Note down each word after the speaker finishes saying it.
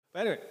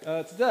But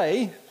anyway,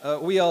 today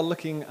we are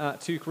looking at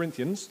 2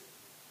 Corinthians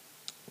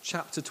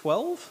chapter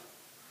 12.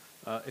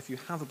 If you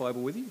have a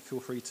Bible with you, feel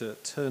free to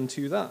turn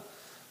to that.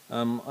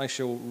 I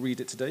shall read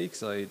it today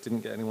because I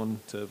didn't get anyone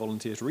to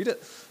volunteer to read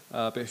it.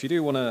 But if you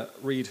do want to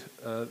read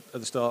at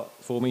the start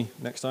for me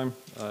next time,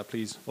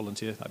 please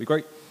volunteer. That'd be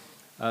great.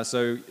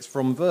 So it's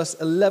from verse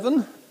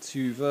 11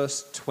 to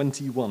verse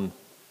 21.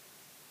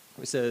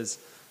 It says,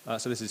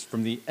 so this is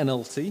from the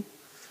NLT.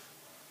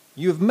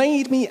 "You have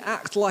made me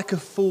act like a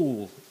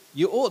fool.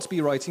 You ought to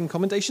be writing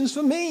commendations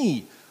for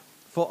me,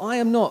 for I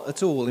am not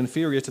at all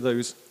inferior to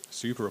those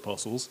super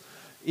apostles,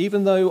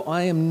 even though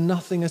I am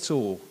nothing at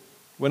all.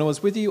 When I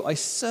was with you, I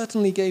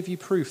certainly gave you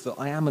proof that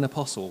I am an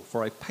apostle,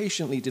 for I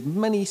patiently did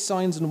many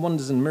signs and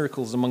wonders and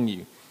miracles among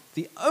you.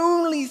 The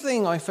only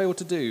thing I failed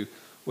to do,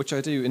 which I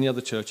do in the other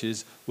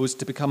churches, was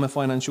to become a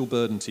financial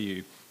burden to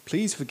you.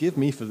 Please forgive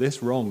me for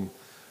this wrong.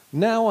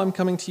 Now I'm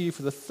coming to you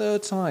for the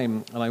 3rd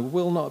time, and I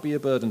will not be a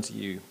burden to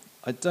you.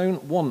 I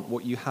don't want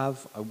what you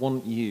have, I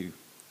want you.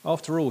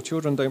 After all,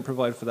 children don't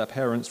provide for their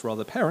parents,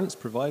 rather parents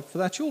provide for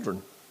their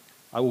children.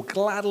 I will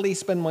gladly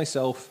spend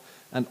myself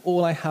and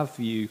all I have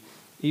for you,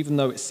 even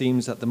though it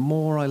seems that the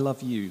more I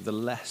love you, the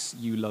less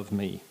you love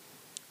me.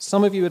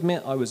 Some of you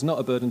admit I was not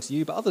a burden to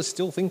you, but others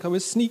still think I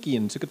was sneaky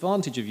and took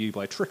advantage of you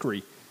by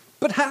trickery.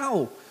 But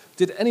how?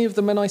 Did any of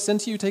the men I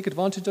sent to you take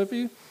advantage of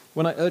you?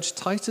 When I urged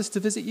Titus to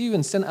visit you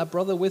and sent our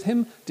brother with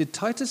him, did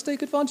Titus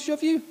take advantage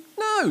of you?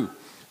 No!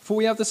 For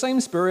we have the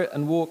same spirit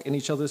and walk in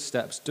each other's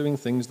steps, doing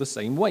things the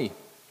same way.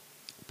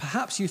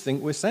 Perhaps you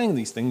think we're saying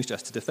these things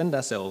just to defend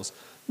ourselves.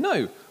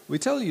 No, we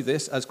tell you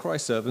this as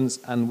Christ's servants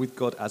and with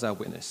God as our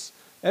witness.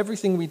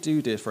 Everything we do,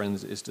 dear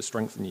friends, is to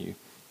strengthen you.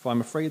 For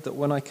I'm afraid that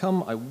when I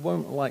come, I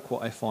won't like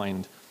what I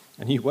find,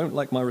 and you won't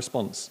like my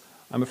response.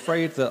 I'm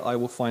afraid that I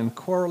will find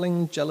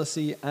quarreling,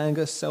 jealousy,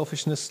 anger,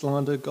 selfishness,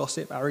 slander,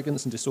 gossip,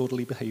 arrogance, and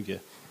disorderly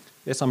behavior.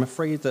 Yes, I'm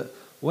afraid that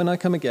when I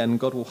come again,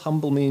 God will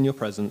humble me in your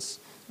presence,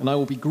 and I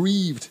will be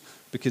grieved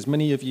because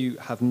many of you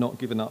have not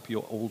given up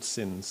your old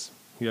sins.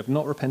 You have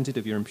not repented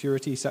of your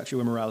impurity, sexual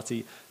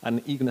immorality,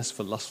 and eagerness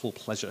for lustful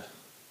pleasure."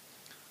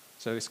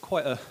 So it's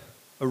quite a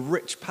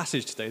rich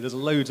passage today. There's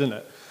loads in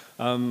it.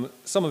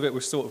 Some of it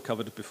was sort of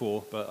covered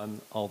before, but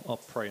I'll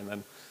pray and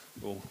then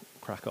we'll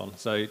crack on.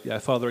 So, yeah,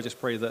 Father, I just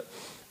pray that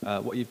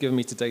what you've given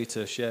me today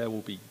to share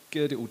will be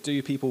good. It will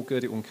do people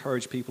good. It will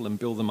encourage people and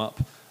build them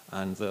up,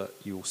 and that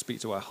you will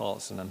speak to our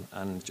hearts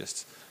and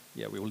just,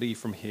 we will leave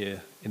from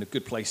here in a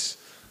good place,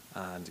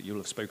 and you'll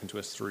have spoken to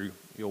us through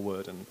your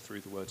word and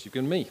through the words you've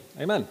given me.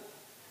 Amen.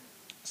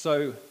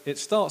 So it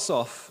starts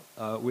off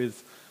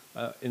with,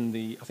 I think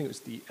it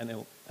was the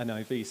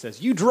NIV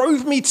says, "You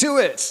drove me to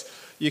it."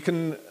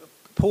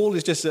 Paul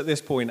is just at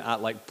this point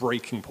at like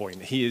breaking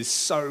point. He is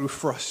so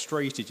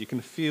frustrated. You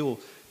can feel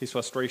his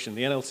frustration.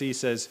 The NLT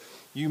says,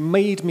 "You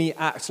made me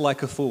act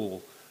like a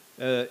fool."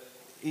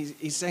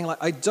 He's saying, like,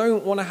 I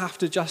don't want to have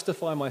to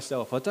justify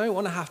myself. I don't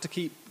want to have to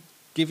keep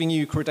giving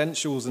you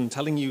credentials and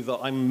telling you that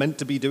I'm meant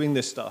to be doing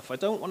this stuff. I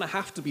don't want to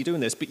have to be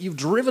doing this, but you've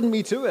driven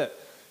me to it.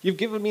 You've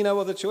given me no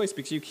other choice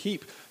because you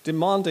keep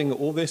demanding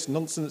all this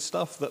nonsense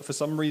stuff that for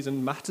some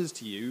reason matters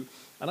to you.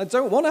 And I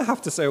don't want to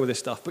have to say all this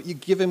stuff, but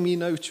you've given me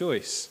no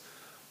choice.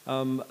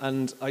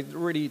 And I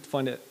really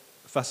find it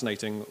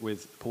fascinating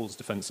with Paul's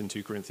defense in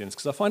 2 Corinthians,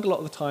 because I find a lot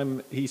of the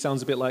time he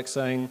sounds a bit like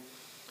saying,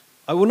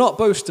 I will not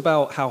boast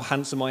about how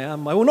handsome I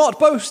am. I will not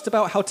boast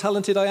about how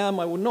talented I am.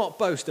 I will not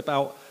boast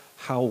about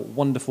how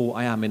wonderful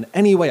I am in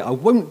any way. I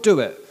won't do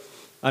it.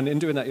 And in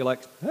doing that, you're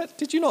like,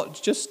 did you not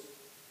just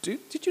do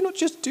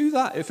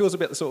that? It feels a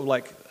bit sort of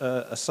like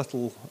a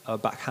subtle,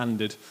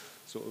 backhanded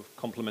sort of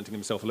complimenting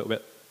himself a little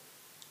bit.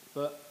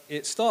 But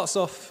it starts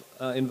off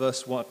in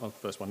verse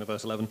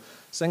 11,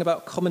 saying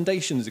about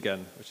commendations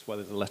again, which is why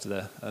there's a letter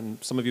there.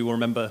 And some of you will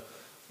remember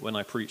when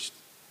I preached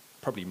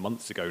probably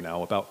months ago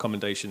now about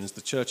commendations,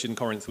 the church in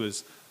Corinth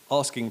was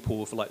asking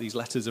Paul for like these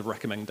letters of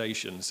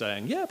recommendation,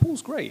 saying, yeah,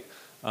 Paul's great.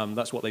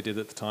 That's what they did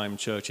at the time.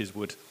 Churches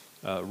would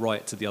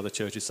write to the other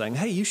churches saying,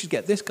 hey, you should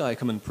get this guy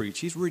come and preach.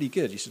 He's really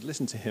good. You should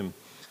listen to him.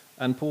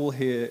 And Paul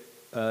here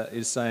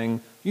is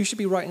saying, you should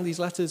be writing these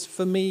letters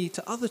for me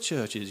to other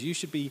churches. You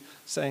should be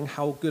saying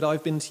how good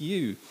I've been to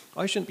you.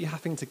 I shouldn't be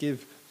having to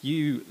give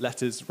you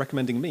letters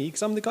recommending me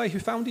because I'm the guy who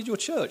founded your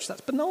church.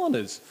 That's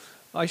bananas.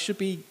 I should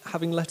be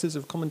having letters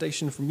of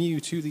commendation from you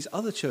to these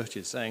other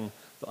churches saying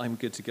that I'm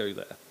good to go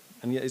there.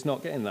 And yet he's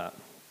not getting that.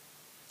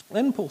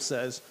 Then Paul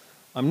says,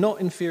 I'm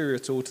not inferior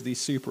at all to these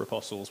super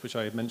apostles, which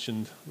I had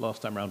mentioned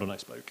last time round when I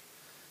spoke.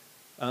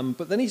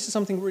 But then he says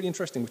something really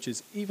interesting, which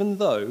is, even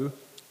though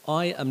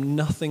I am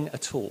nothing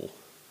at all.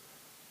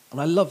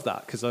 And I love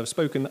that, because I've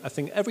spoken, I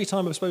think every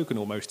time I've spoken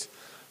almost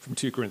from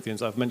 2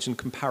 Corinthians, I've mentioned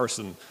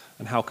comparison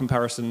and how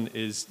comparison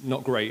is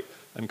not great,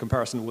 and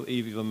comparison will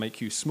either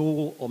make you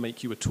small or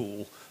make you a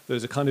tool.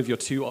 Those are kind of your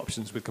two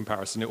options with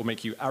comparison. It will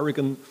make you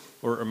arrogant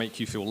or it will make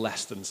you feel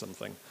less than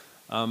something.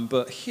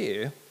 But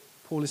here,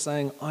 Paul is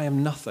saying, I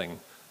am nothing.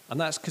 And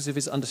that's because of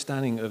his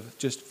understanding of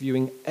just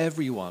viewing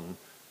everyone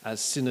as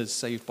sinners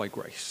saved by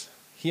grace.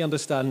 He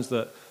understands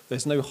that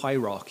there's no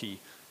hierarchy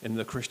in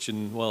the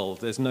Christian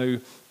world. There's no,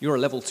 you're a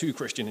level 2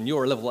 Christian and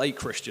you're a level 8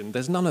 Christian.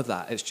 There's none of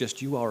that. It's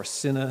just you are a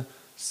sinner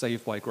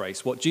saved by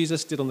grace. What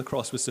Jesus did on the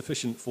cross was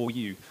sufficient for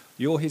you.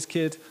 You're his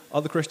kid.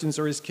 Other Christians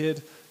are his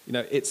kid.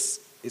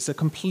 It's a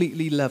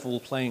completely level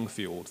playing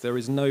field. There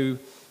is no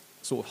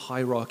sort of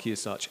hierarchy as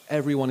such.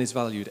 Everyone is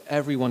valued.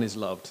 Everyone is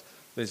loved.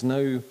 There's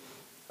no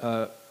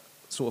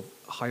sort of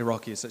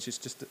hierarchy as such. It's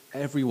just that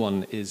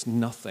everyone is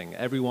nothing.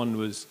 Everyone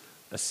was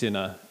a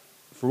sinner.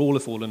 For all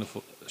have fallen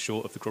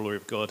short of the glory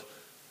of God.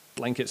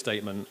 Blanket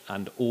statement.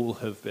 And all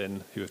have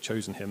been, who have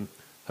chosen him,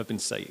 have been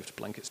saved.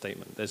 Blanket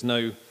statement. There's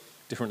no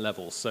different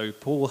levels. So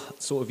Paul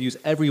sort of views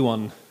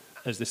everyone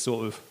as this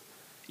sort of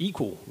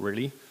equal,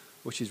 really,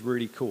 which is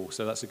really cool.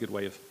 So that's a good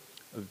way of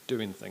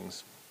doing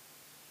things.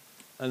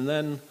 And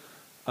then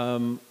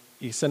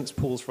you sense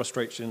Paul's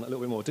frustration a little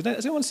bit more.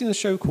 Has anyone seen a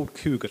show called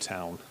Cougar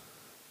Town?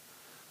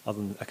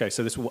 Okay,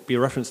 so this will be a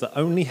reference that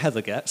only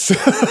Heather gets.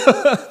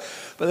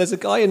 But there's a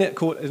guy in it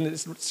called, and it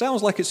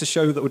sounds like it's a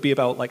show that would be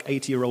about like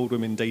 80-year-old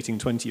women dating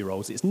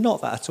 20-year-olds. It's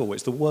not that at all.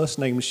 It's the worst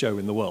named show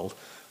in the world.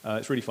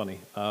 It's really funny.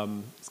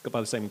 It's by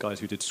the same guys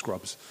who did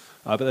Scrubs.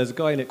 But there's a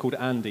guy in it called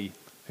Andy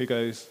who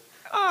goes,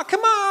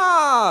 come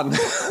on!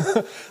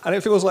 And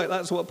it feels like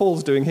that's what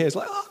Paul's doing here. It's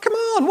like, come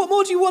on, what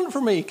more do you want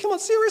from me? Come on,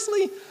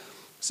 seriously?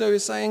 So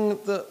he's saying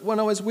that when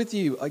I was with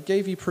you, I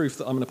gave you proof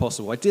that I'm an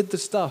apostle. I did the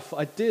stuff.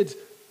 I did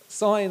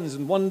signs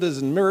and wonders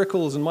and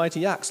miracles and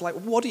mighty acts. Like,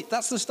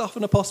 that's the stuff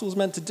an apostle's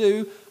meant to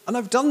do, and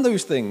I've done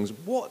those things.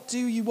 What do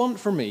you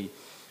want from me?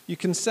 You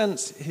can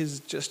sense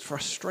his just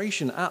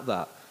frustration at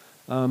that.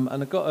 And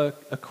I got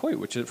a quote,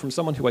 which is from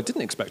someone who I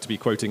didn't expect to be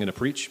quoting in a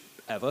preach,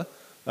 ever.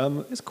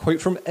 It's a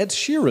quote from Ed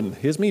Sheeran.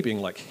 Here's me being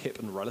like hip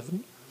and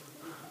relevant.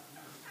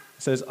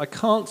 It says, I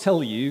can't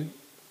tell you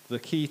the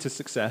key to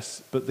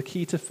success, but the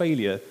key to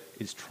failure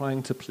is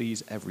trying to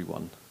please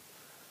everyone.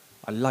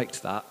 I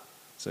liked that.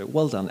 So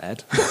well done,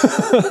 Ed.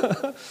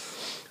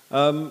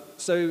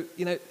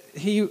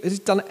 He has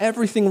done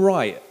everything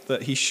right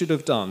that he should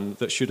have done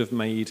that should have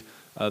made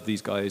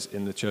these guys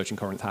in the church in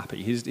Corinth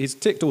happy. He's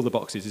ticked all the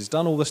boxes. He's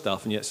done all the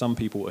stuff, and yet some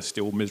people are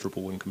still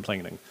miserable and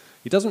complaining.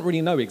 He doesn't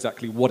really know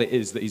exactly what it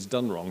is that he's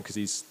done wrong,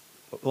 because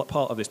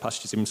part of this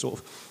passage is him sort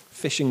of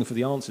fishing for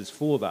the answers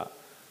for that.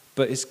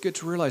 But it's good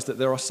to realize that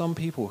there are some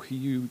people who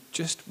you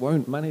just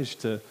won't manage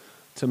to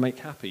make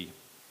happy.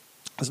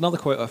 There's another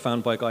quote I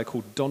found by a guy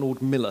called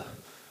Donald Miller,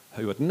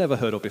 who I'd never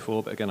heard of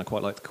before, but again, I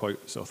quite like the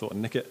quote, so I thought I'd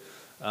nick it.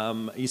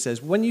 He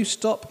says, when you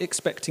stop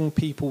expecting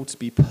people to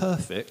be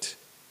perfect,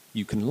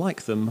 you can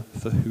like them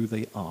for who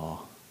they are.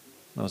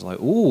 And I was like,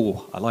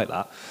 ooh, I like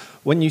that.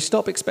 When you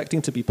stop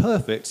expecting to be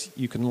perfect,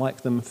 you can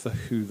like them for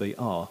who they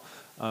are.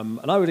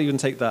 And I would even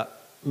take that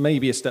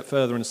maybe a step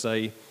further and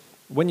say,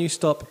 when you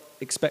stop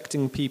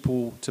expecting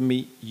people to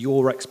meet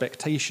your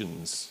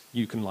expectations,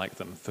 you can like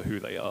them for who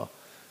they are.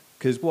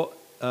 Because what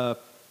Kev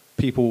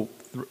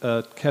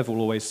will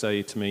always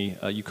say to me,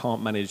 you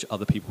can't manage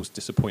other people's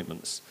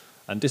disappointments.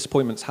 And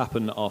disappointments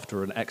happen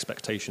after an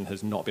expectation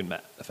has not been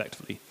met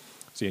effectively.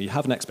 So you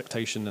have an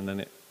expectation and then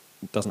it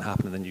doesn't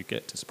happen and then you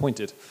get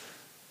disappointed.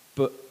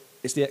 But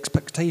it's the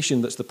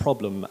expectation that's the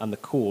problem and the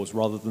cause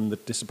rather than the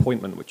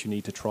disappointment which you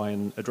need to try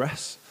and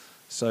address.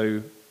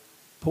 So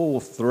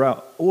Paul,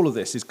 throughout all of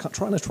this, is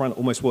trying to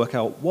almost work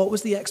out what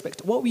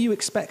were you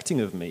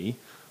expecting of me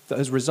that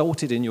has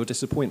resulted in your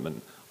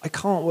disappointment? I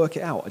can't work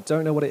it out. I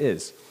don't know what it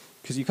is.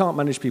 Because you can't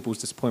manage people's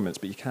disappointments,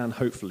 but you can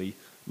hopefully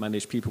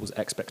manage people's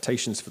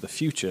expectations for the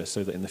future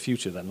so that in the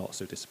future they're not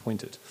so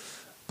disappointed.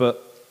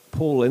 But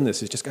Paul in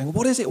this is just going,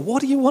 what is it?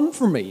 What do you want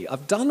from me?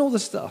 I've done all the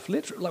stuff.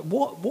 Literally, like,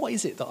 what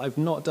is it that I've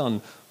not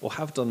done or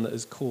have done that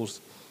has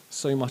caused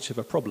so much of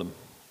a problem?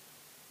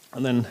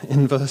 And then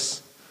in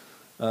verse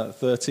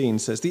 13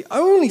 says, the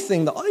only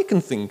thing that I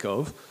can think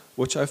of,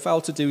 which I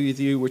failed to do with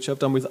you, which I've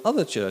done with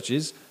other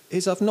churches,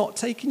 is I've not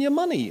taken your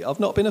money. I've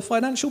not been a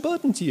financial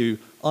burden to you.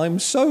 I'm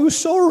so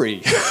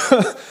sorry.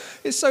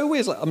 It's so weird.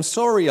 It's like, I'm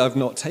sorry I've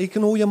not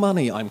taken all your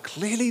money. I'm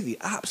clearly the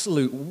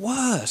absolute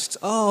worst.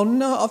 Oh,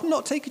 no, I've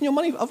not taken your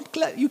money. I've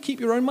let you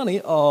keep your own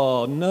money.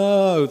 Oh,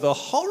 no, the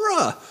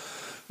horror.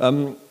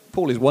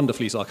 Paul is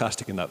wonderfully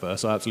sarcastic in that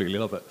verse. I absolutely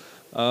love it.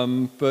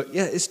 But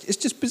yeah, it's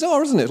just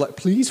bizarre, isn't it? Like,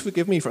 please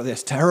forgive me for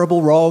this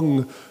terrible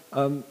wrong.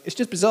 It's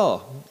just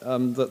bizarre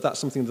that's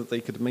something that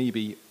they could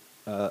maybe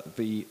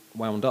be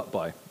wound up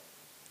by.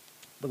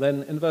 But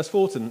then in verse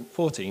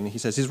 14, he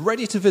says he's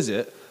ready to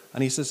visit,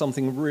 and he says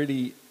something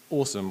really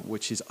awesome,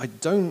 which is, I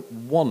don't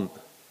want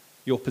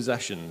your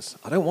possessions.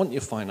 I don't want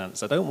your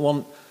finance. I don't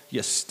want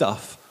your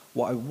stuff.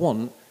 What I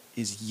want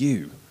is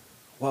you.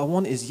 What I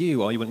want is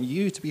you. I want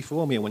you to be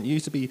for me. I want you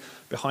to be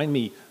behind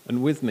me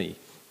and with me.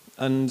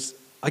 And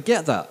I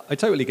get that. I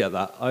totally get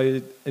that.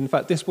 In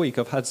fact, this week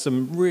I've had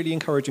some really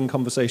encouraging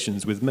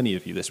conversations with many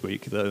of you this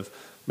week that have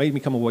made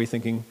me come away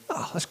thinking,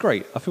 that's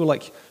great. I feel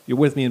like you're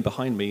with me and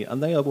behind me.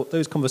 And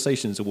those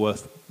conversations are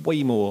worth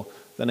way more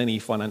than any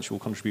financial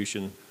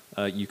contribution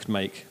you could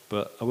make.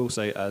 But I will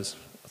say, as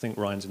I think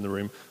Ryan's in the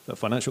room, that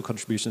financial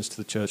contributions to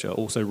the church are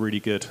also really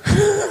good.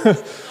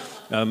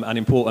 and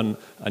important,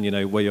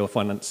 and, where your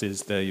finance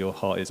is, there your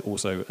heart is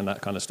also, and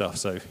that kind of stuff.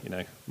 So,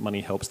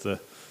 money helps the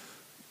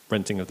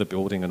renting of the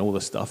building and all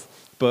this stuff.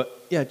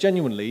 But, yeah,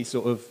 genuinely,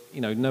 sort of,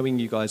 knowing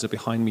you guys are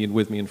behind me and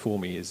with me and for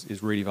me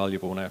is really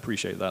valuable, and I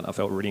appreciate that. I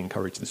felt really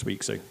encouraged this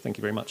week, so thank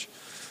you very much.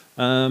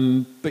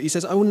 But he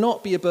says, I will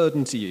not be a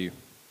burden to you.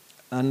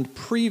 And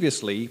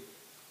previously,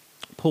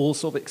 Paul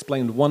sort of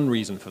explained one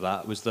reason for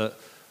that was that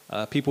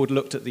people had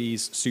looked at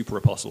these super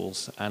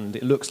apostles, and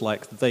it looks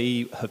like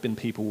they have been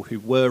people who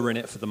were in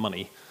it for the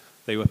money.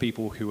 They were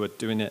people who were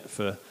doing it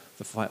for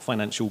the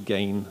financial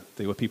gain.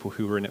 They were people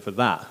who were in it for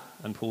that.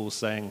 And Paul's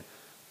saying,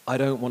 I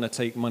don't want to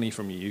take money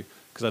from you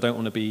because I don't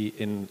want to be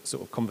in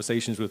sort of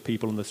conversations with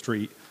people on the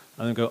street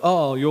and then go,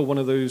 oh, you're one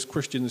of those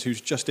Christians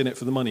who's just in it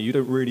for the money. You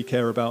don't really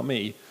care about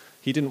me.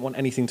 He didn't want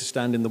anything to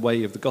stand in the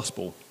way of the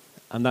gospel.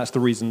 And that's the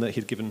reason that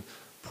he'd given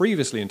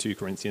previously in 2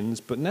 Corinthians,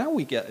 but now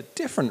we get a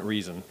different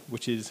reason,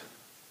 which is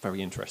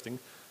very interesting.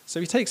 So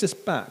he takes us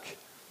back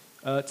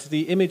to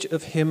the image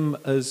of him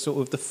as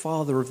sort of the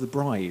father of the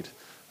bride,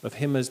 of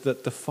him as the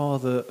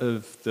father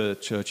of the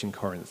church in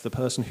Corinth, the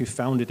person who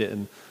founded it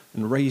and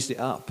raised it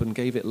up and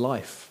gave it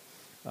life,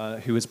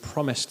 who has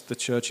promised the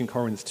church in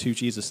Corinth to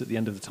Jesus at the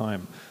end of the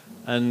time.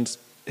 And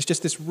it's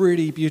just this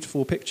really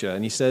beautiful picture.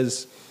 And he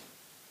says,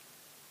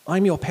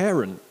 I'm your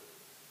parent.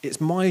 It's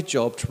my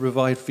job to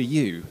provide for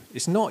you.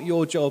 It's not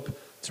your job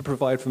to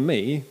provide for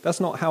me.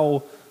 That's not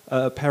how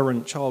a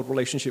parent-child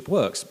relationship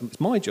works. It's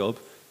my job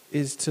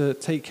is to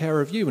take care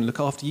of you and look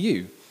after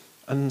you.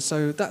 And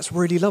so that's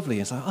really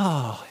lovely. It's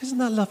like, isn't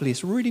that lovely?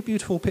 It's a really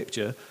beautiful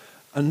picture.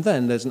 And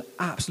then there's an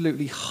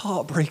absolutely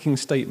heartbreaking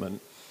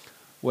statement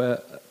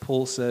where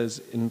Paul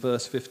says in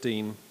verse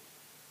 15,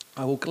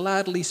 I will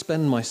gladly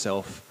spend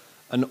myself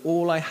and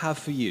all I have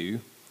for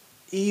you,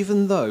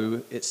 even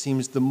though it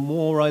seems the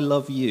more I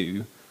love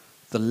you,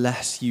 the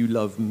less you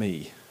love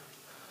me.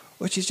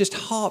 Which is just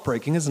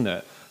heartbreaking, isn't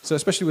it? So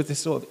especially with this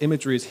sort of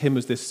imagery as him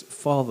as this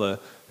father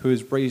who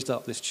has raised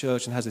up this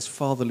church and has this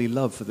fatherly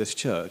love for this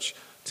church,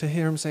 to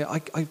hear him say,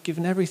 I've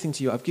given everything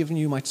to you. I've given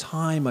you my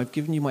time. I've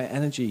given you my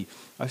energy.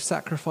 I've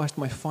sacrificed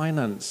my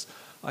finance.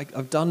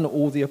 I've done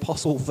all the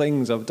apostle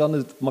things. I've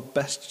done my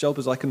best job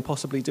as I can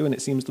possibly do. And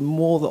it seems the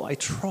more that I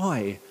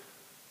try,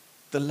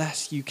 the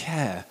less you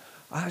care.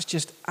 That's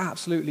just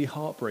absolutely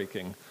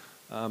heartbreaking.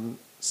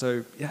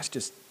 So, yeah, it's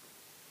just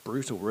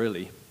brutal,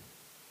 really.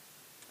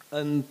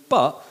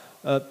 But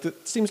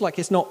it seems like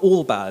it's not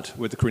all bad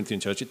with the Corinthian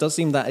church. It does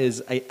seem that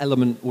is an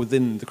element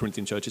within the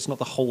Corinthian church. It's not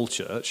the whole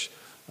church.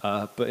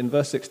 But in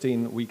verse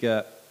 16, we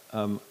get...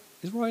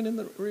 is Ryan in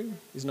the room?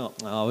 He's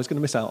not. Oh, I was going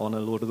to miss out on a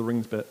Lord of the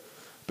Rings bit.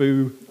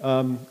 Boo.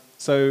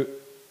 So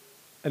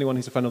anyone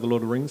who's a fan of the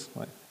Lord of the Rings,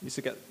 right, used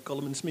to get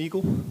Gollum and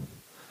Smeagol.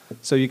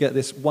 So you get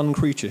this one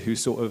creature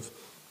who's sort of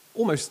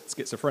almost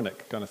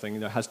schizophrenic kind of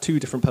thing, has two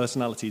different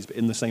personalities but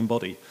in the same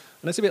body.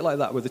 And it's a bit like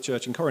that with the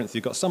church in Corinth.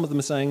 You've got some of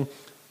them saying,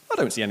 I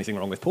don't see anything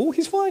wrong with Paul.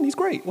 He's fine. He's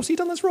great. What's he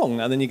done that's wrong?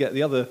 And then you get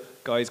the other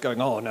guys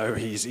going, oh, no,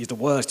 he's the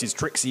worst. He's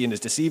tricksy and he's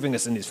deceiving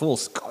us and he's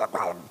false.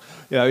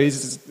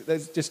 There's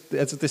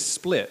this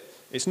split.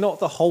 It's not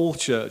the whole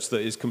church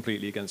that is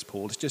completely against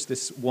Paul. It's just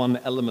this one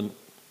element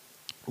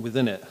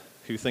within it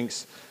who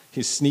thinks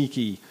he's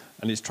sneaky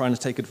and is trying to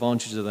take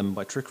advantage of them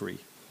by trickery.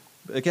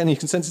 But again, you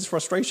can sense his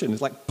frustration.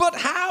 It's like, but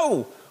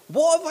how?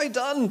 What have I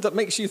done that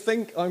makes you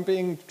think I'm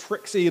being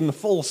tricksy and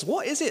false?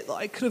 What is it that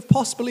I could have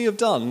possibly have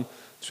done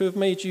to have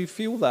made you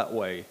feel that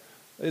way?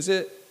 Is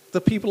it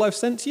the people I've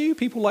sent to you,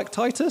 people like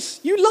Titus?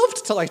 You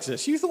loved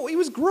Titus. You thought he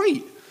was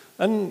great.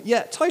 And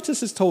yet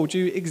Titus has told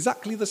you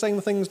exactly the same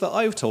things that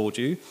I've told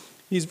you.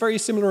 He's very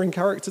similar in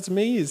character to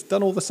me. He's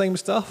done all the same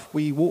stuff.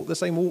 We walk the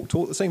same walk,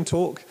 talk the same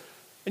talk.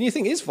 And you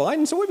think he's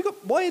fine. So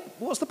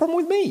what's the problem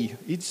with me?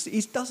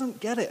 He doesn't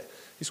get it.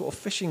 He's sort of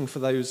fishing for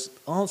those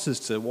answers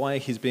to why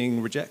he's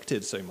being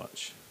rejected so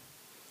much.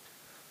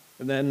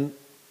 And then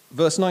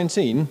verse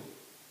 19,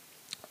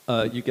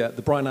 you get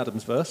the Bryan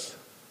Adams verse,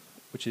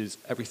 which is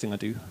everything I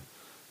do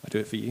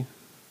it for you.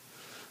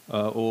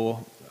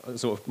 Or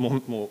sort of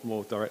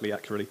more directly,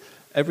 accurately,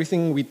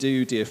 everything we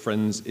do, dear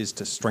friends, is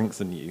to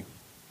strengthen you.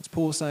 It's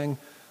Paul saying,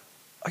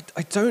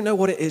 I don't know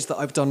what it is that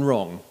I've done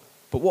wrong,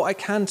 but what I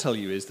can tell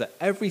you is that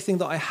everything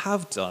that I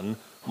have done,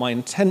 my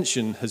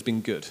intention has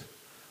been good.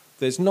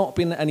 There's not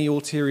been any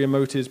ulterior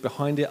motives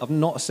behind it. I've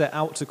not set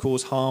out to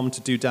cause harm,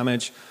 to do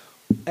damage.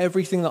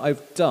 Everything that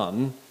I've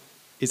done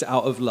is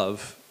out of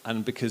love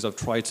and because I've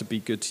tried to be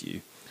good to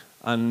you.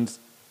 And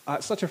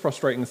it's such a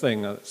frustrating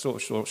thing. I'm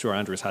sure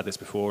Andrew has had this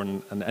before,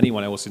 and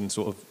anyone else in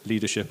sort of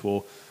leadership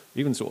or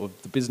even sort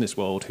of the business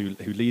world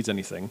who leads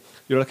anything.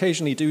 You'll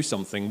occasionally do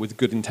something with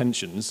good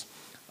intentions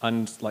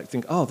and like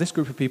think, oh, this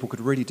group of people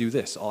could really do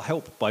this. I'll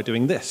help by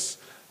doing this.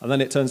 And then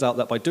it turns out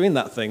that by doing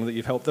that thing that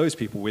you've helped those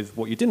people with,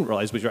 what you didn't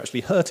realize was you're actually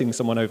hurting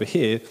someone over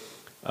here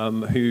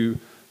who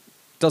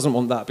doesn't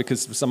want that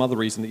because of some other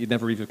reason that you'd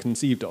never even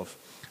conceived of.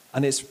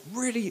 And it's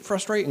really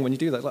frustrating when you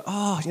do that.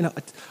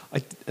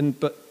 Like,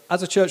 but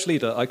as a church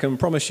leader, I can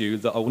promise you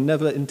that I will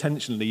never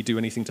intentionally do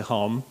anything to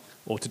harm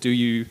or to do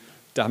you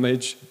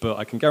damage, but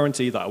I can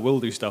guarantee that I will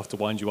do stuff to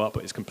wind you up,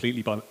 but it's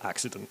completely by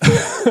accident.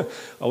 I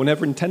will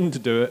never intend to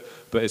do it,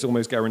 but it's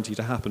almost guaranteed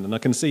to happen. And I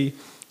can see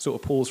sort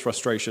of Paul's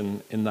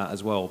frustration in that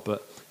as well,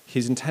 but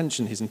his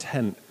intention, his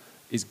intent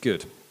is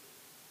good.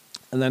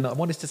 And then I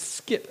wanted to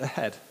skip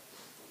ahead.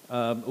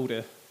 Oh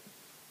dear.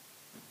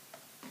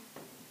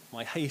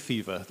 My hay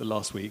fever the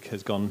last week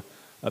has gone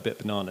a bit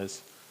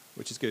bananas,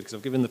 which is good because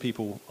I've given the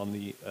people on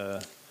the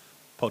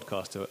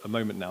podcast a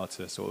moment now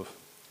to sort of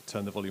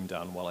turn the volume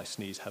down while I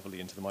sneeze heavily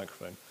into the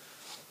microphone.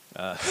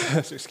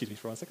 So excuse me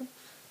for 1 second.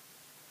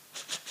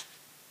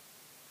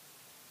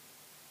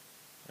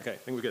 Okay, I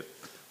think we're good.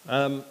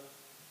 So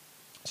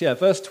yeah,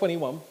 verse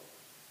 21,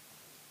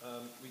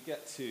 we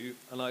get to,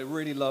 and I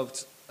really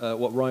loved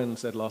what Ryan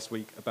said last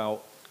week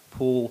about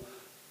Paul,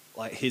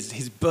 like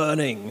his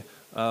burning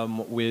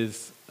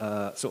with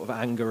sort of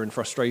anger and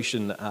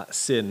frustration at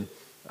sin.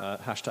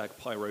 Hashtag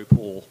Pyro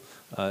Paul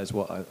is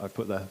what I've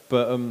put there.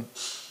 But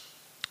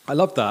I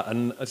loved that,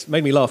 and it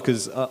made me laugh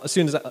because as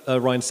soon as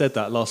Ryan said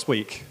that last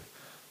week,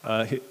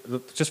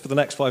 just for the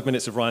next 5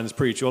 minutes of Ryan's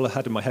preach, all I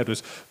had in my head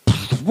was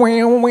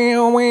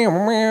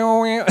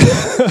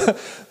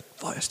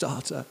fire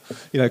starter,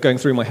 going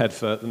through my head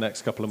for the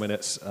next couple of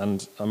minutes,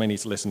 and I may need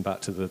to listen back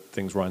to the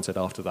things Ryan said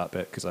after that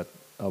bit because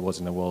I was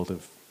in a world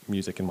of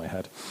music in my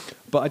head.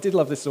 But I did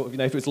love this sort of, if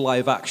it was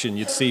live action,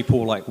 you'd see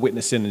Paul like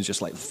witnessing and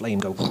just like flame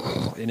go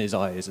in his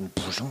eyes, and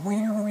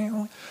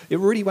it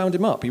really wound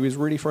him up. He was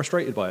really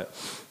frustrated by it.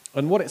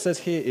 And what it says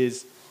here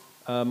is,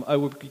 I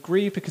would be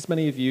grieved because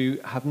many of you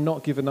have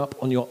not given up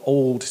on your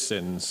old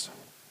sins.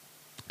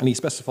 And he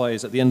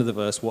specifies at the end of the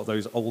verse what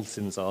those old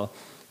sins are.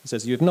 He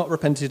says, you have not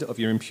repented of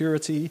your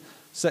impurity,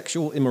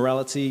 sexual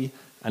immorality,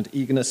 and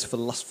eagerness for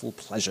lustful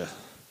pleasure.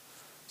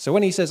 So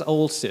when he says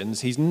old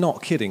sins, he's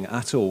not kidding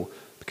at all,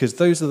 because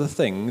those are the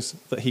things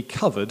that he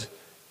covered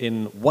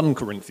in 1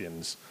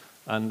 Corinthians.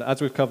 And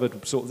as we've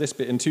covered sort of this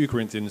bit in 2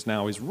 Corinthians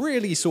now is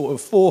really sort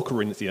of 4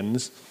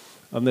 Corinthians.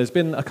 And there's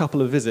been a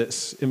couple of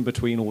visits in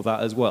between all that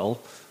as well.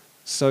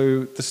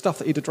 So the stuff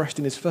that he'd addressed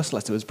in his first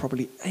letter was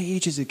probably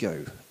ages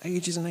ago,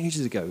 ages and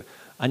ages ago.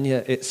 And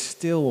yet it's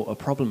still a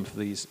problem for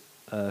these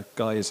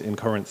guys in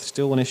Corinth,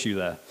 still an issue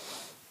there.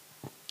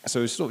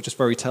 So it's sort of just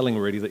very telling,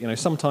 really, that,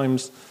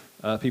 sometimes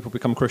people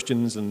become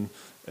Christians and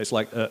it's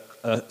like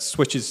a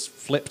switch is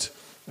flipped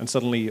and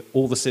suddenly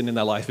all the sin in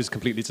their life has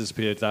completely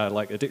disappeared. Their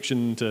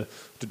addiction to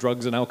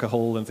drugs and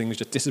alcohol and things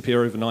just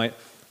disappear overnight.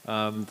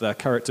 Their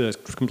character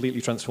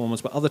completely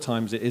transforms, but other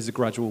times it is a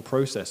gradual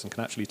process and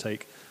can actually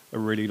take a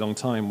really long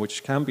time,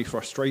 which can be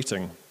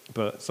frustrating,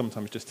 but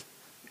sometimes just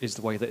is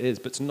the way that it is.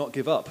 But to not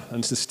give up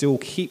and to still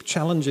keep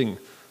challenging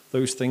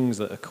those things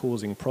that are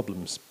causing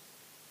problems.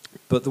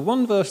 But the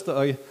one verse that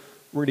I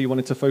really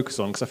wanted to focus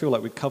on, because I feel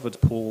like we covered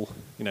Paul,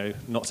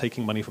 not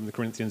taking money from the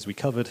Corinthians. We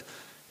covered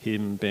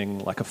him being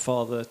like a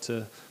father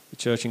to the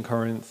church in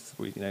Corinth.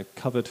 We,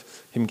 covered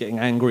him getting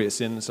angry at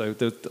sin. So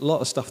there's a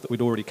lot of stuff that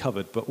we'd already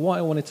covered. But what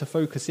I wanted to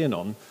focus in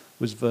on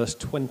was verse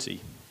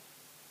 20,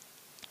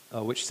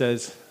 which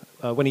says,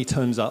 when he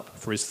turns up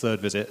for his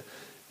third visit,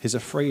 he's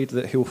afraid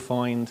that he'll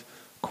find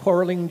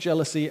quarreling,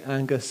 jealousy,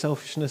 anger,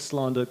 selfishness,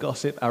 slander,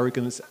 gossip,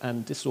 arrogance,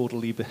 and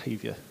disorderly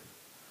behavior.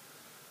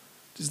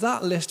 Does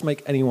that list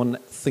make anyone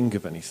think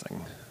of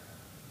anything?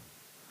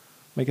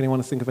 Make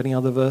anyone think of any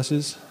other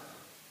verses?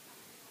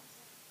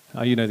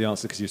 Oh, you know the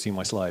answer because you've seen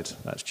my slides.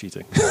 That's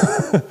cheating.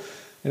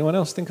 Anyone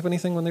else think of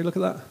anything when they look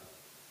at that?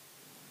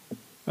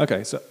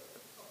 Okay, so...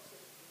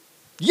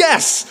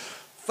 Yes!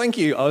 Thank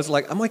you. I was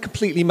like, am I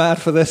completely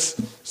mad for this?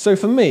 So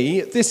for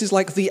me, this is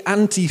like the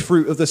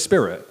anti-fruit of the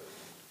Spirit.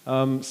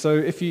 So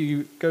if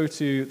you go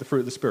to the fruit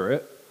of the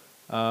Spirit,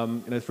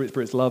 the fruit of the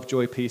Spirit is love,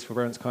 joy, peace,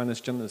 forbearance,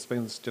 kindness, gentleness,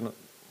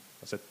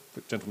 I said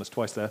gentleness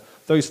twice there.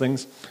 Those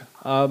things.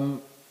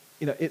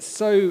 It's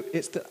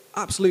the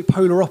absolute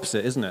polar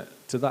opposite, isn't it,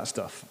 to that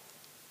stuff?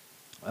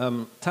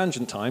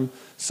 Tangent time.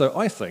 So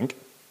I think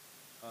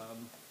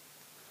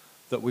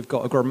that we've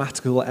got a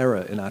grammatical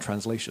error in our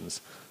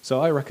translations. So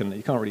I reckon that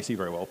you can't really see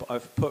very well, but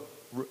I've put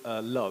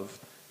love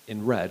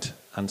in red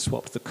and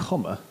swapped the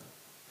comma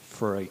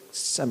for a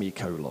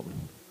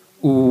semicolon.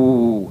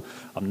 Ooh,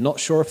 I'm not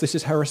sure if this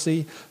is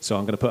heresy, so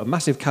I'm going to put a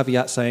massive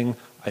caveat saying,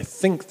 I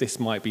think this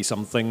might be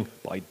something,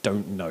 but I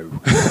don't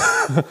know.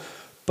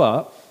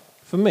 But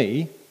for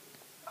me,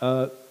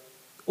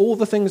 all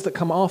the things that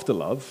come after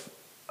love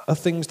are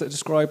things that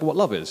describe what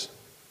love is.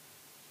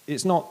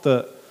 It's not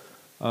that,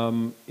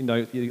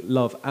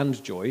 love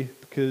and joy,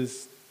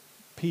 because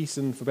peace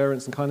and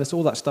forbearance and kindness,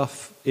 all that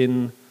stuff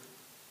in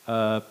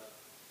 1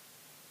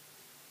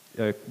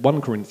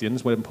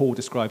 Corinthians, when Paul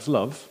describes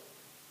love,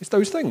 it's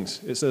those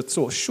things. It's a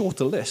sort of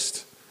shorter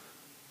list,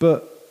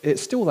 but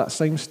it's still that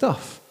same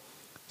stuff.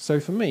 So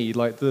for me,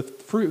 the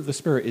fruit of the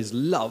Spirit is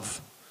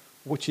love,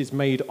 which is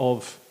made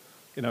of,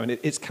 and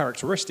its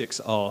characteristics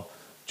are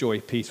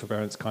joy, peace,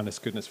 forbearance, kindness,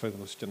 goodness,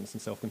 faithfulness, gentleness,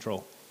 and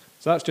self-control.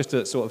 So that's just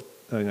a sort of,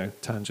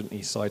 tangent-y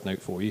side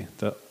note for you,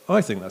 that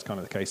I think that's kind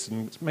of the case.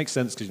 And it makes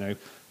sense because,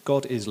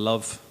 God is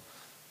love,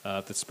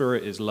 the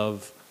Spirit is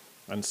love,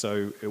 And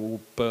so it will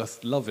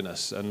birth love in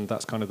us, and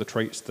that's kind of the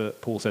traits that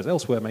Paul says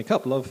elsewhere make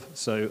up love,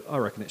 so I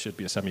reckon it should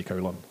be a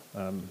semicolon.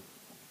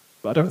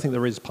 But I don't think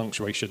there is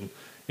punctuation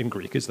in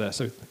Greek, is there?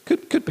 So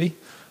could be,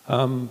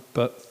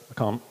 but I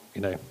can't,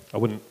 I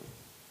wouldn't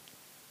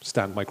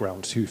stand my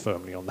ground too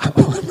firmly on that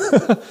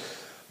one.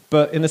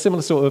 But in a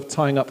similar sort of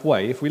tying up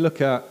way, if we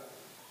look at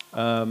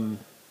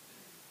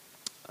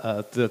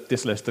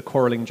this list, the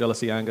quarreling,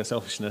 jealousy, anger,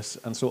 selfishness,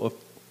 and sort of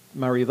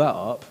marry that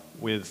up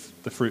with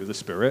the fruit of the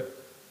Spirit,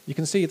 you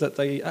can see that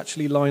they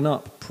actually line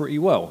up pretty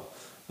well.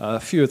 A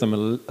few of them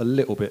are a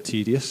little bit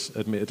tedious,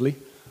 admittedly.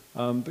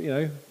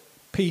 But,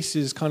 peace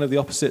is kind of the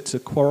opposite to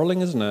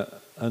quarreling, isn't it?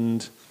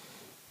 And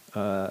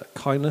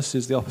kindness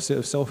is the opposite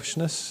of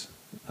selfishness.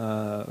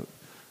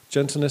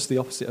 Gentleness, the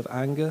opposite of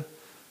anger.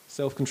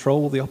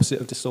 Self-control, the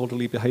opposite of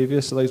disorderly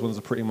behavior. So those ones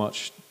are pretty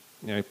much,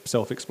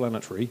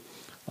 self-explanatory.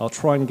 I'll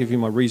try and give you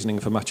my reasoning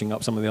for matching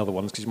up some of the other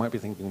ones, because you might be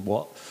thinking,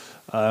 what?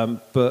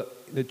 But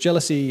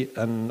jealousy,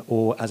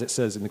 or as it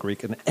says in the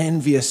Greek, an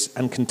envious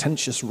and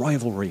contentious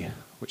rivalry,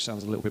 which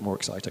sounds a little bit more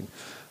exciting.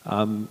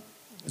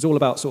 It's all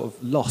about sort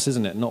of loss,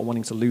 isn't it? Not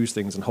wanting to lose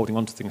things and holding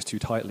on to things too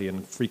tightly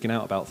and freaking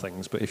out about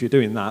things. But if you're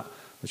doing that,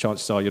 the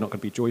chances are you're not going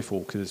to be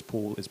joyful, because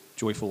Paul is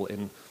joyful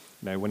in,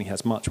 when he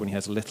has much, when he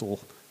has little,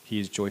 he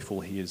is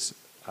joyful, he is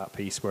at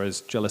peace. Whereas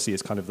jealousy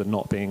is kind of the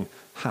not being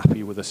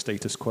happy with the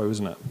status quo,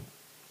 isn't it?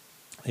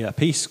 Yeah,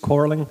 peace,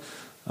 quarreling,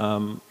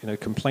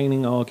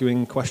 complaining,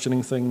 arguing,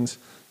 questioning things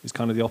is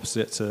kind of the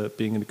opposite to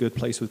being in a good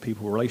place with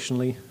people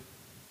relationally.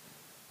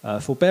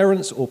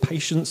 Forbearance or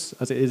patience,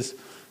 as it is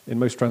in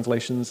most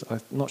translations.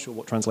 I'm not sure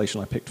what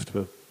translation I picked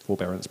for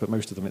forbearance, but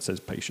most of them it says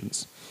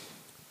patience.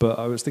 But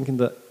I was thinking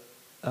that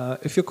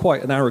if you're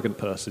quite an arrogant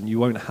person, you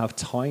won't have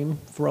time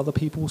for other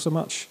people so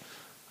much,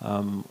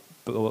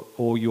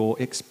 or you'll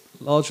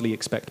largely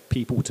expect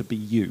people to be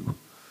you,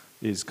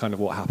 is kind of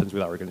what happens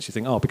with arrogance. You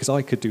think, because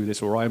I could do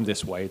this, or I'm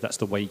this way, that's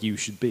the way you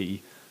should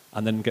be,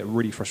 and then get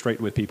really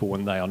frustrated with people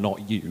when they are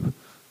not you.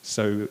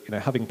 So,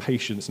 having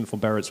patience and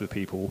forbearance with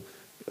people,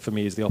 for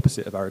me, is the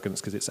opposite of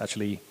arrogance, because it's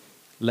actually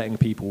letting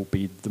people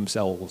be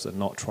themselves and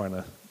not trying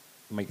to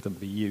make them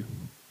be you.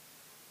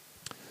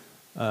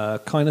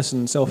 Kindness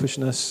and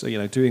selfishness,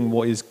 doing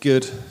what is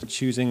good,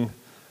 choosing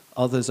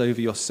others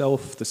over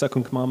yourself. The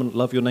second commandment,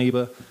 love your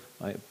neighbor,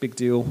 big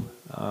deal.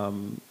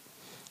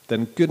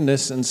 Then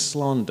goodness and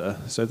slander.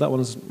 So that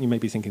one's, you may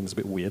be thinking, is a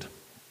bit weird.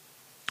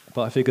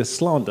 But I figure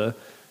slander,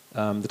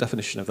 the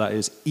definition of that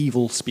is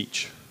evil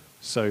speech.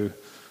 So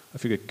I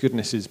figure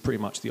goodness is pretty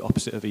much the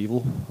opposite of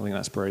evil. I think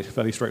that's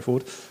fairly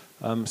straightforward.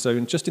 So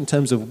just in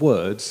terms of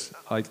words,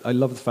 I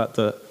love the fact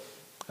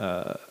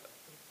that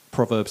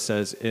Proverbs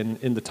says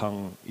in the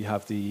tongue it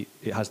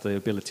has the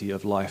ability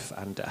of life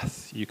and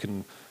death. You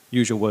can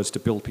use your words to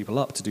build people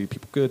up, to do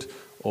people good,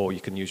 or you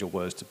can use your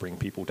words to bring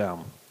people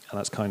down. And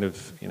that's kind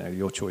of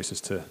your choice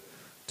as to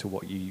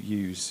what you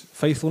use.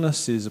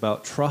 Faithfulness is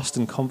about trust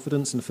and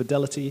confidence and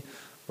fidelity,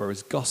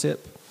 whereas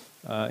gossip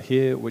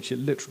here, which it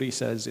literally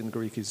says in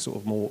Greek is sort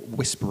of more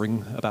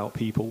whispering about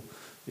people,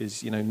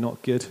 is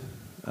not good.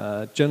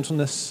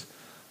 Gentleness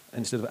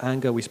instead of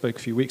anger. We spoke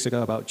a few weeks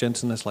ago about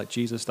gentleness, like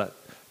Jesus, that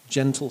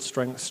gentle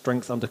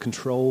strength under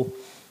control.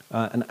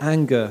 And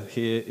anger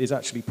here is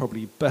actually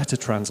probably better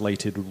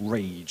translated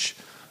rage.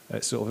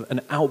 It's sort of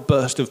an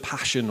outburst of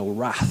passion or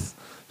wrath.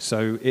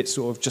 So it's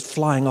sort of just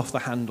flying off the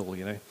handle,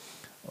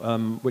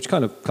 which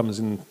kind of comes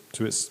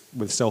into it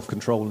with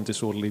self-control and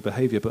disorderly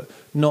behavior, but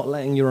not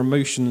letting your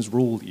emotions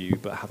rule you,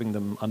 but having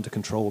them under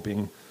control,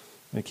 being,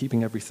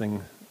 keeping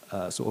everything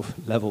sort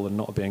of level and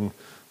not being,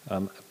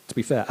 to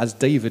be fair, as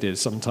David is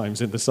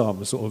sometimes in the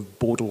Psalms, sort of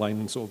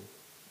borderline, sort of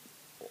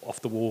off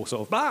the wall,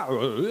 sort of,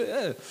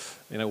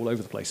 all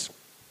over the place.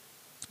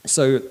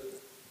 So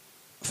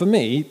for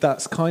me,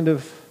 that's kind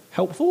of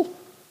helpful.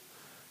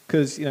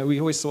 Because, we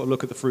always sort of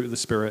look at the fruit of the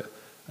Spirit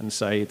and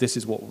say, this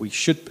is what we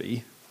should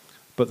be.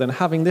 But then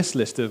having this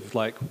list of,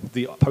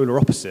 the polar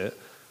opposite,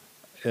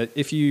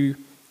 if you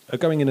are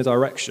going in a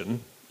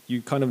direction,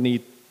 you kind of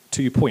need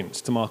 2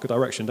 points to mark a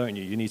direction, don't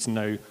you? You need to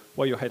know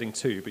where you're heading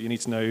to, but you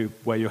need to know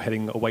where you're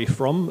heading away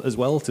from as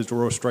well to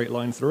draw a straight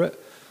line through it.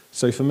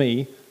 So for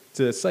me,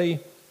 to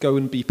say, go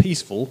and be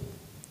peaceful,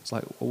 it's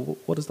like, well,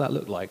 what does that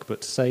look like?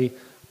 But to say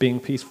being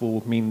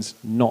peaceful means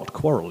not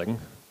quarreling,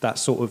 that's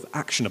sort of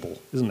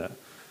actionable, isn't it?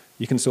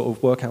 You can sort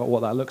of work out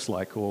what that looks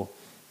like. Or,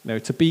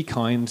 to be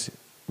kind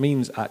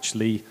means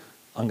actually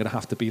I'm going to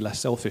have to be less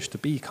selfish to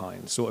be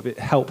kind. Sort of it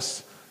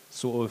helps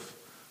sort of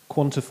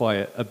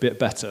quantify it a bit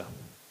better.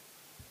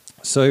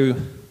 So you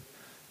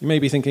may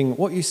be thinking,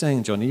 what are you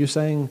saying, John? Are you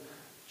saying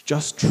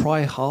just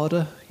try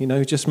harder?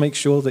 Just make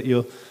sure that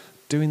you're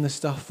doing the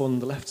stuff on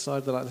the left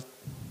side of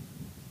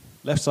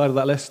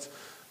that list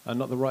and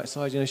not the right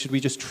side? Should we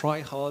just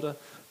try harder?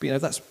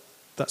 But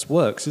that's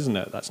works, isn't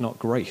it? That's not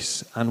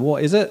grace. And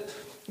what is it?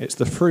 It's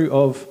the fruit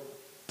of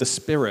the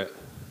Spirit.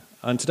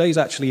 And today's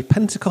actually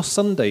Pentecost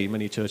Sunday.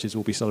 Many churches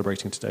will be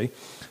celebrating today.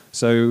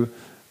 So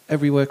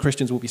everywhere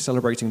Christians will be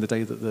celebrating the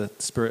day that the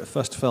Spirit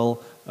first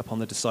fell upon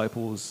the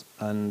disciples.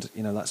 And,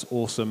 that's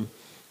awesome.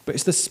 But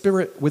it's the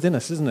Spirit within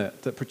us, isn't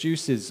it, that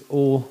produces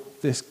all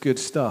this good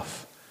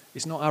stuff.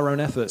 It's not our own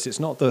efforts. It's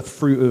not the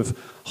fruit of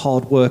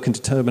hard work and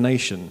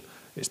determination.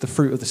 It's the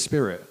fruit of the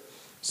Spirit.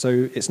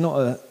 So it's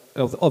not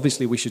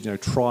obviously we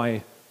should,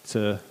 try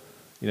to,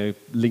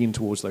 lean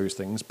towards those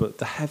things, but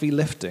the heavy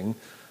lifting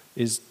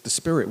is the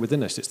Spirit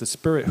within us. It's the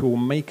Spirit who will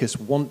make us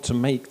want to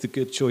make the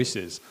good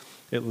choices.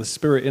 It's the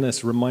Spirit in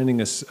us reminding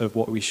us of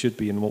what we should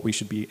be and what we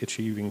should be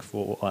achieving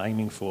for or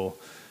aiming for.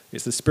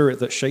 It's the Spirit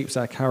that shapes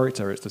our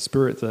character. It's the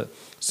Spirit that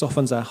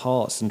softens our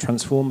hearts and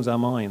transforms our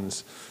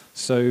minds.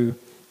 So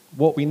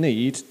what we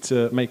need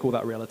to make all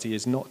that reality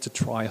is not to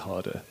try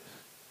harder.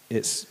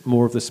 It's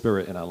more of the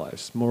Spirit in our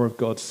lives, more of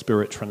God's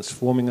Spirit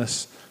transforming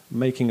us,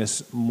 making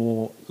us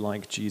more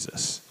like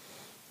Jesus.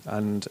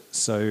 And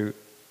so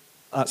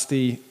that's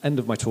the end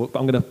of my talk, but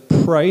I'm going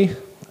to pray.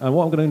 And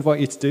what I'm going to invite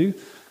you to do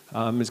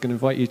is going to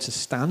invite you to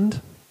stand.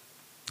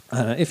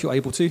 If you're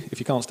able to. If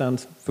you can't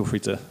stand, feel free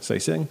to say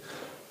sitting.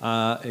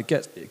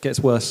 It gets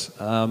worse.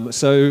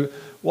 So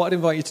what I'd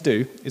invite you to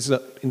do is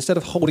that instead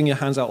of holding your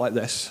hands out like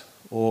this,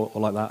 or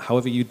like that,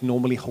 however you'd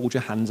normally hold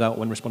your hands out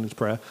when responding to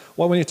prayer,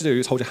 what I want you to do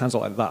is hold your hands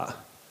out like that,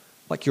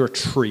 like you're a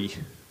tree.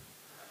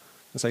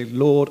 And say,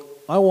 Lord,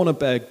 I want to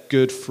bear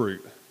good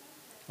fruit.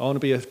 I want to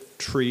be a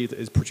tree that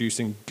is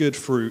producing good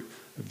fruit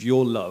of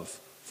your love,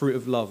 fruit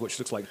of love, which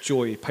looks like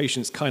joy,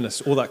 patience,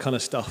 kindness, all that kind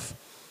of stuff.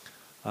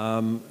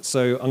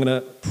 So I'm going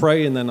to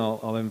pray, and then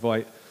I'll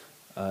invite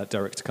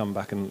Derek to come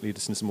back and lead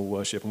us in some more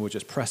worship, and we'll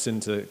just press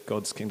into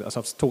God's kingdom. As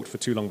I've talked for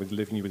too long with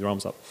leaving you with your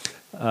arms up.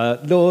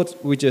 Lord,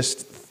 we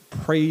just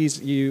praise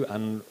you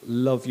and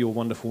love your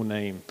wonderful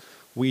name.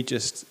 We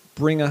just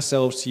bring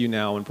ourselves to you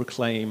now and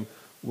proclaim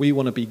we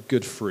want to be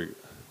good fruit.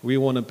 We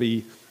want to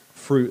be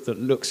fruit that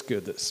looks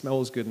good, that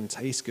smells good and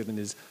tastes good and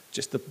is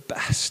just the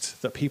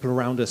best, that people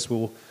around us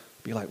will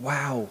be like,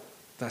 wow,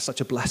 that's such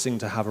a blessing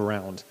to have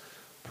around.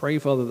 Pray,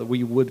 Father, that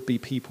we would be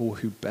people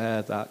who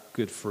bear that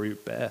good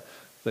fruit, bear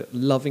that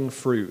loving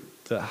fruit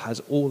that has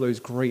all those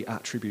great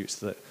attributes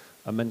that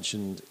are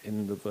mentioned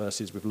in the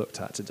verses we've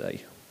looked at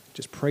today.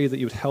 Just pray that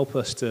you would help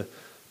us to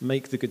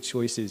make the good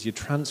choices. You'd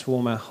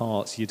transform our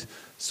hearts. You'd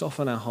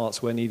soften our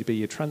hearts where need to be.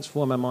 You'd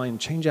transform our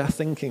mind, change our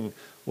thinking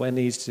where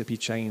needs to be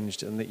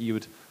changed, and that you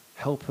would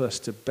help us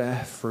to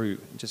bear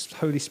fruit. Just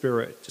Holy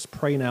Spirit, just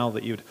pray now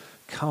that you would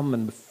come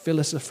and fill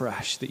us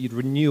afresh, that you'd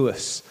renew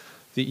us,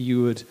 that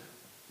you would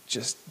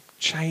just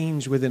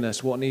change within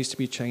us what needs to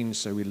be changed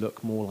so we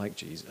look more like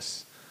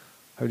Jesus.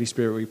 Holy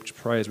Spirit, we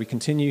pray as we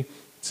continue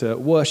to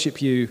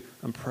worship you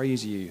and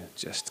praise you,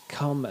 just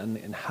come and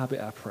inhabit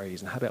our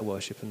praise, inhabit our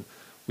worship. And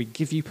we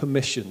give you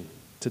permission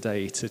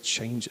today to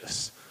change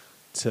us,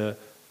 to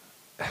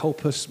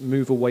help us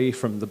move away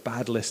from the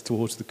bad list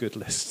towards the good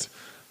list.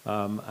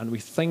 And we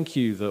thank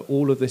you that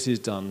all of this is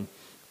done,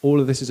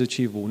 all of this is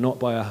achievable, not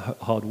by our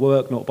hard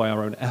work, not by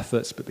our own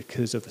efforts, but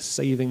because of the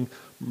saving,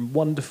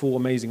 wonderful,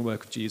 amazing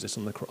work of Jesus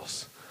on the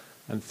cross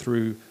and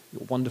through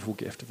your wonderful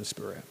gift of the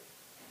Spirit.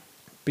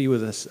 Be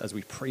with us as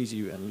we praise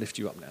you and lift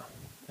you up now.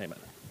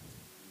 Amen.